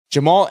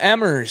Jamall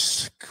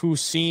Emmers,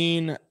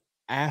 Khusein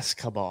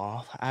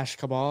Askhabov.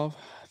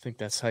 I think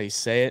that's how you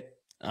say it.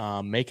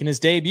 Making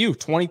his debut,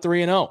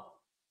 23-0.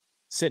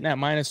 Sitting at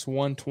minus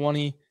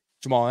 120.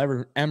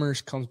 Jamall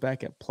Emmers comes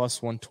back at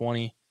plus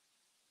 120.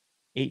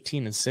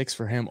 18-6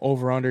 for him.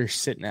 Over-under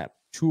sitting at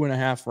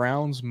 2.5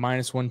 rounds.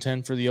 Minus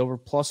 110 for the over.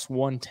 Plus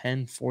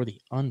 110 for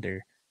the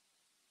under.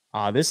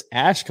 This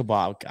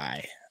Askhabov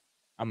guy,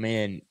 I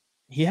mean,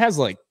 he has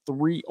like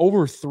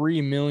over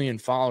 3 million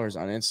followers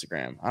on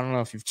Instagram. I don't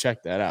know if you've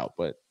checked that out,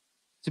 but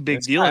it's a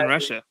big deal in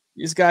Russia.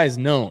 This guy is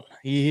known.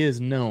 He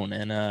is known.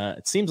 And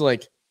it seems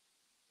like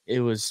it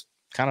was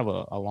kind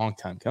of a long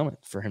time coming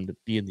for him to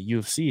be in the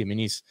UFC. I mean,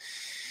 he's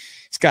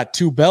got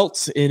 2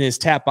 belts in his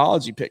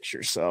Tapology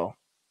picture. So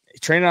he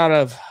trained out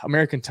of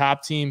American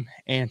Top Team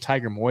and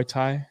Tiger Muay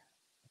Thai.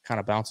 Kind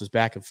of bounces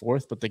back and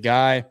forth. But the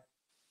guy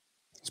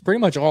is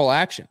pretty much all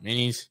action. I mean,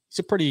 he's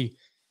a pretty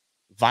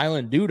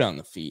violent dude on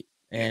the feet.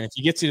 And if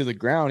he gets you to the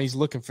ground, he's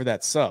looking for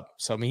that sub.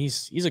 So, I mean,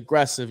 he's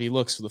aggressive. He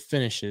looks for the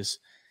finishes.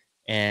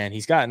 And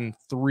he's gotten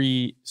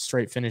 3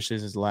 straight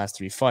finishes in his last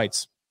 3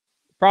 fights.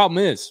 The problem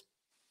is,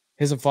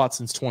 he hasn't fought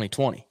since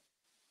 2020.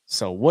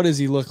 So what does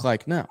he look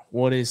like now?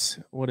 What is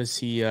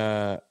he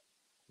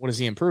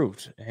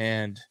improved?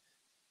 And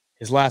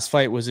his last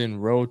fight was in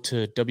Road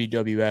to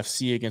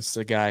WWFC against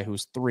a guy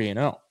who's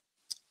 3-0.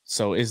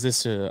 So is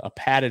this a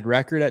padded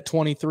record at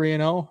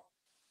 23-0?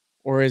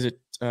 Or is it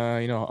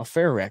a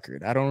fair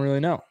record? I don't really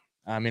know.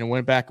 I mean, I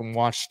went back and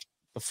watched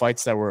the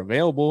fights that were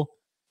available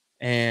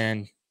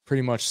and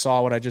pretty much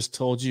saw what I just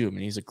told you. I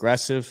mean, he's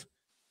aggressive.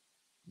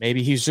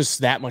 Maybe he's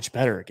just that much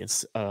better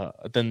against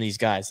than these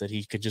guys, that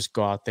he could just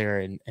go out there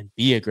and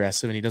be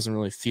aggressive, and he doesn't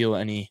really feel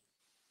any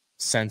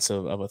sense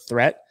of a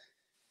threat.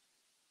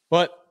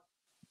 But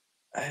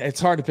it's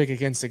hard to pick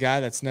against a guy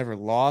that's never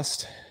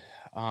lost.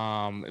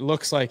 It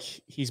looks like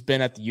he's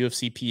been at the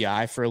UFC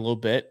PI for a little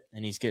bit,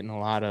 and he's getting a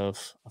lot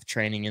of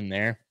training in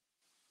there.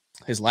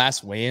 His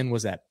last weigh-in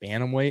was at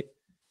bantamweight,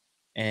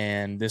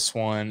 and this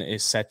one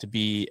is set to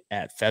be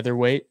at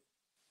featherweight.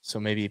 So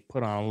maybe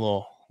put on a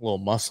little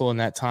muscle in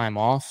that time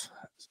off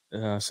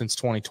since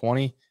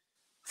 2020.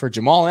 For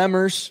Jamall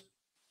Emmers,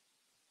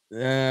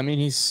 I mean,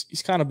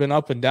 he's kind of been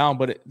up and down,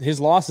 but his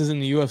losses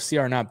in the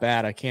UFC are not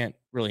bad. I can't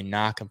really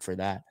knock him for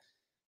that.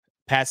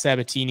 Pat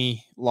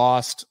Sabatini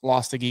lost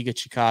to Giga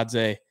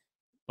Chikadze,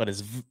 but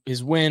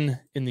his win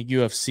in the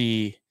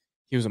UFC,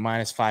 he was a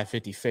minus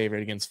 550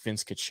 favorite against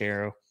Vince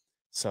Cachero.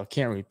 So I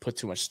can't really put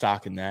too much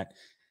stock in that.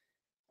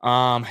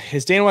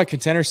 His Dana White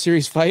Contender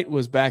Series fight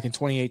was back in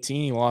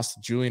 2018. He lost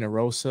to Julian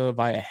Erosa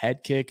via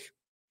head kick.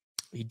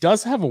 He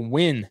does have a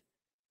win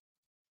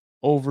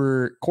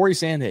over Corey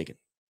Sandhagen,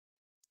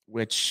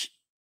 which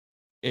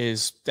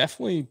is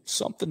definitely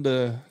something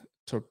to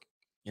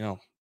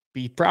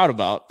be proud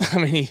about. I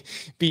mean, he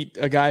beat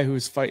a guy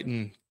who's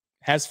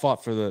has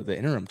fought for the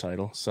interim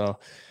title. So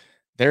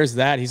there's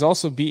that. He's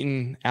also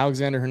beaten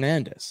Alexander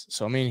Hernandez.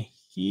 So, I mean,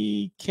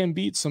 he can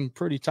beat some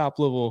pretty top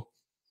level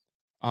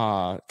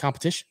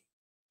competition.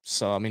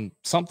 So, I mean,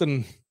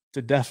 something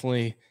to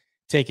definitely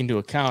take into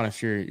account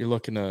if you're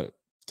looking to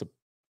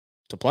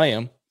play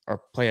him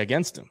or play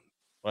against him.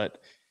 But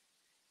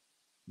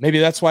maybe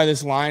that's why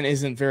this line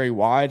isn't very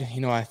wide.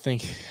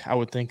 I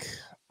would think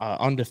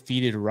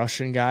undefeated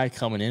Russian guy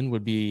coming in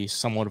would be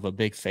somewhat of a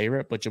big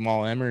favorite, but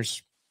Jamall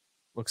Emmers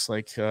looks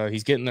like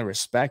he's getting the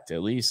respect,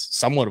 at least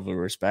somewhat of a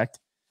respect.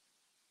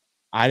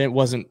 I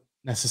wasn't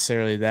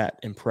necessarily that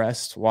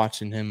impressed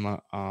watching him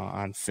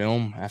on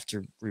film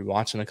after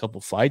rewatching a couple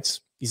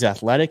fights. He's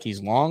athletic,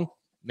 he's long,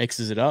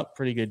 mixes it up,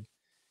 pretty good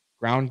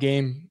ground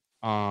game,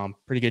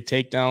 pretty good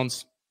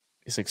takedowns.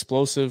 It's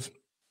explosive.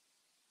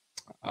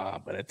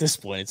 But at this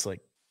point, it's like,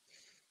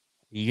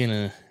 are you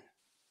going to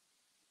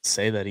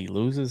say that he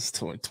loses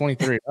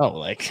 23-0?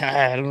 Like,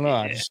 I don't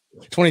know.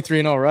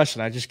 23-0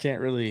 Russian. I just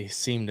can't really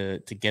seem to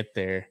get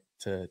there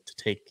to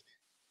take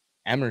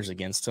Emmers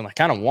against him. I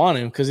kind of want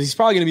him because he's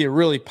probably going to be a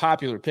really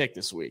popular pick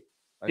this week.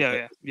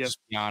 Yeah. Just to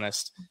be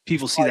honest.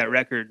 People see that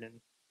record and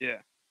yeah,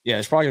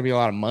 there's probably going to be a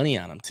lot of money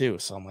on him too.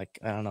 So I'm like,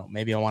 I don't know.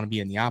 Maybe I want to be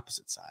in the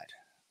opposite side.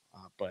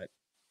 But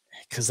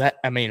because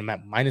I'm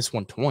at minus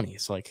 120.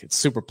 It's like, it's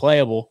super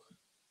playable.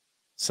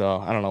 So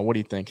I don't know. What do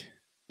you think?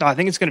 No, I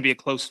think it's going to be a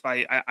close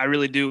fight. I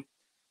really do.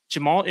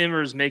 Jamall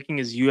Emmers making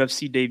his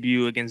UFC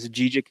debut against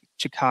Giga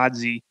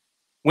Chikadze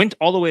went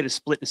all the way to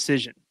split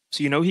decision.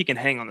 So, he can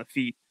hang on the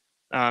feet.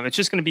 It's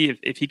just going to be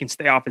if he can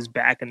stay off his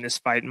back in this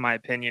fight, in my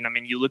opinion. I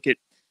mean, you look at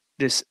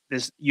this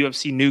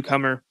UFC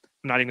newcomer.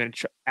 I'm not even going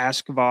to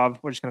Askhabov.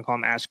 We're just going to call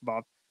him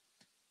Askhabov.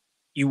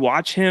 You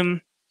watch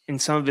him in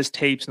some of his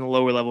tapes in the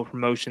lower level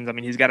promotions. I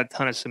mean, he's got a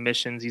ton of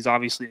submissions. He's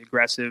obviously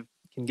aggressive,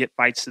 can get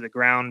fights to the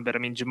ground. But, I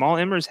mean,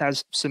 Jamall Emmers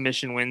has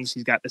submission wins.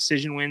 He's got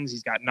decision wins.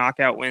 He's got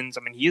knockout wins.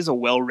 I mean, he is a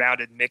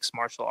well-rounded mixed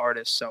martial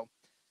artist. So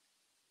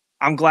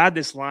I'm glad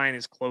this line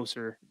is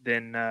closer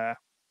than I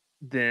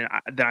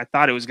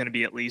thought it was going to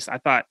be. At least I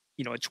thought,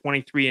 a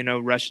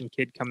 23-0 Russian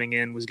kid coming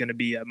in was going to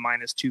be a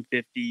minus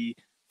 250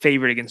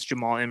 favorite against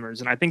Jamall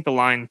Emmers. And I think the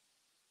line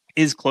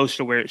is close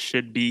to where it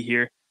should be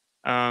here.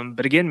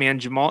 But again, man,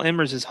 Jamall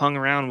Emmers has hung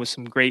around with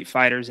some great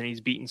fighters, and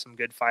he's beaten some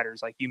good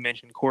fighters, like you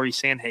mentioned, Corey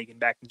Sandhagen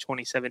back in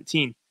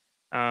 2017.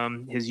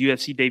 His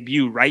UFC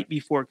debut right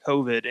before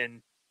COVID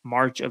in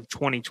March of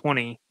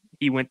 2020,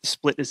 he went to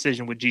split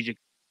decision with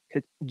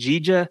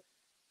Gija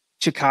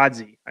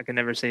Chikadze. I can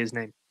never say his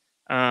name.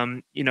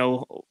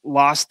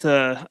 Lost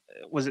to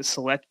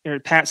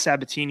Pat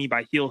Sabatini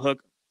by heel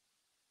hook.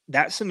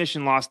 That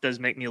submission loss does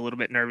make me a little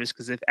bit nervous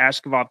because if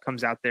Askhabov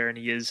comes out there and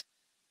he is,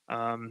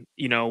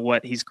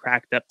 what he's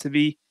cracked up to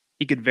be,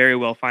 he could very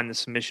well find the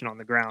submission on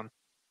the ground.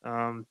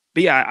 But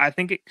yeah, I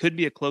think it could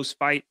be a close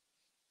fight.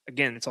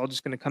 Again, it's all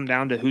just going to come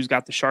down to who's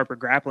got the sharper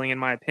grappling, in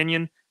my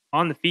opinion.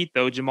 On the feet,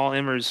 though, Jamall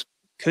Emmers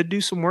could do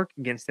some work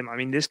against him. I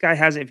mean, this guy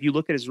hasn't, if you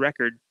look at his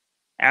record,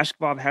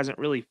 Askhabov hasn't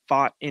really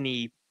fought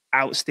any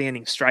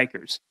outstanding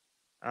strikers.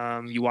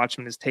 You watch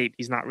him in his tape,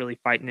 he's not really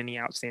fighting any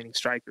outstanding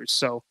strikers.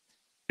 So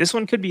this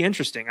one could be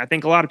interesting. I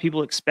think a lot of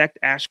people expect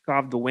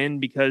Askhabov to win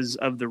because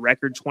of the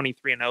record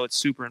 23-0. It's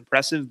super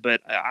impressive,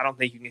 but I don't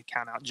think you can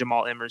count out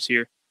Jamall Emmers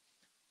here.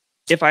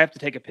 If I have to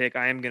take a pick,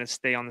 I am going to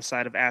stay on the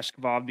side of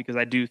Askhabov because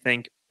I do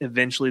think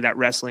eventually that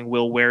wrestling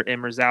will wear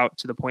Emmers out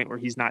to the point where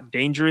he's not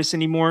dangerous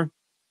anymore.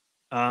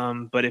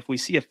 But if we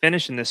see a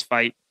finish in this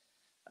fight,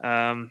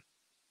 I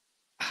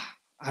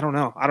don't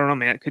know. I don't know,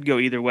 man. It could go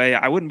either way.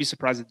 I wouldn't be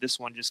surprised if this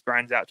one just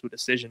grinds out to a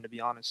decision, to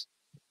be honest.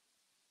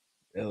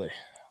 Really?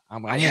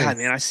 Yeah,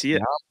 man, I see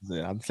it.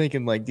 I'm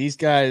thinking like these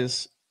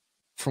guys,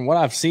 from what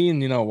I've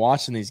seen,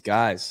 watching these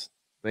guys,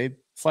 they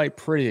fight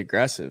pretty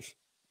aggressive.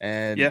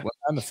 And when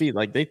on the feet,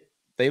 like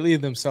they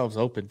leave themselves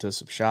open to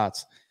some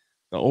shots.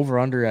 The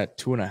over-under at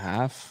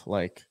 2.5,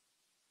 like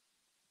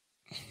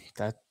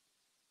that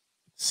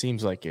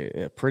seems like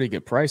a pretty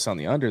good price on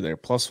the under there,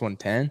 plus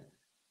 110.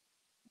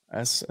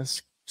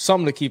 That's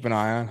something to keep an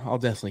eye on. I'll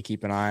definitely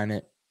keep an eye on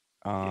it.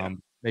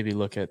 Maybe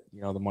look at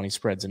the money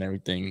spreads and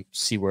everything,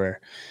 see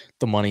where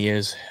the money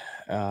is.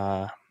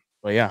 But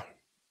yeah,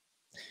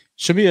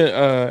 should be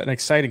an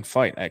exciting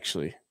fight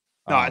actually.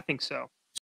 No, I think so.